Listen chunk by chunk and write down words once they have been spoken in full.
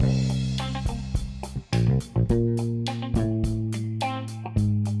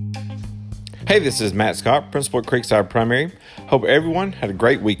Hey, this is Matt Scott, principal at Creekside Primary. Hope everyone had a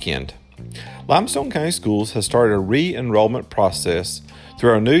great weekend. Limestone County Schools has started a re-enrollment process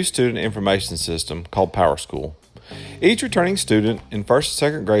through our new student information system called PowerSchool. Each returning student in first and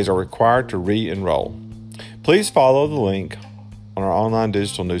second grades are required to re-enroll. Please follow the link on our online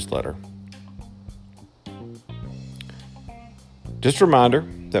digital newsletter. Just a reminder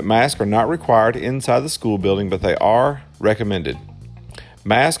that masks are not required inside the school building, but they are recommended.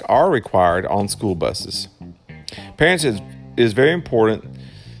 Masks are required on school buses. Parents, it is very important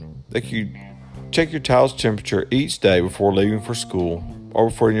that you check your child's temperature each day before leaving for school or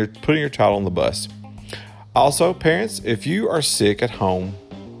before you're putting your child on the bus. Also, parents, if you are sick at home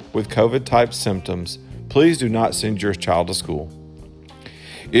with COVID-type symptoms, please do not send your child to school.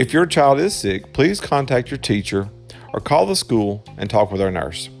 If your child is sick, please contact your teacher or call the school and talk with our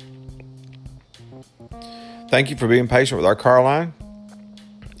nurse. Thank you for being patient with our car line.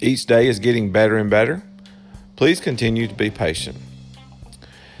 Each day is getting better and better. Please continue to be patient.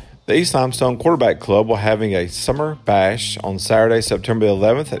 The East Limestone Quarterback Club will having a summer bash on Saturday, September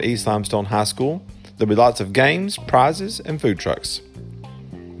 11th at East Limestone High School. There'll be lots of games, prizes, and food trucks.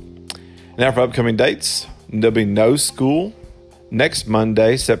 Now for upcoming dates, there'll be no school next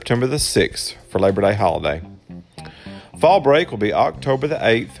Monday, September the 6th for Labor Day holiday. Fall break will be October the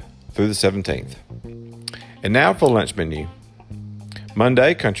 8th through the 17th. And now for the lunch menu.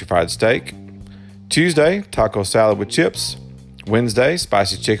 Monday, country fried steak. Tuesday, taco salad with chips. Wednesday,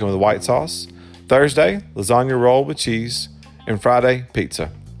 spicy chicken with white sauce. Thursday, lasagna roll with cheese. And Friday,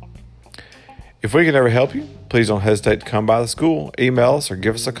 pizza. If we can ever help you, please don't hesitate to come by the school, email us, or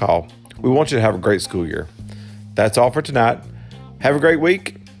give us a call. We want you to have a great school year. That's all for tonight. Have a great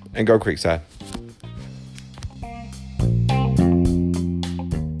week, and go Creekside.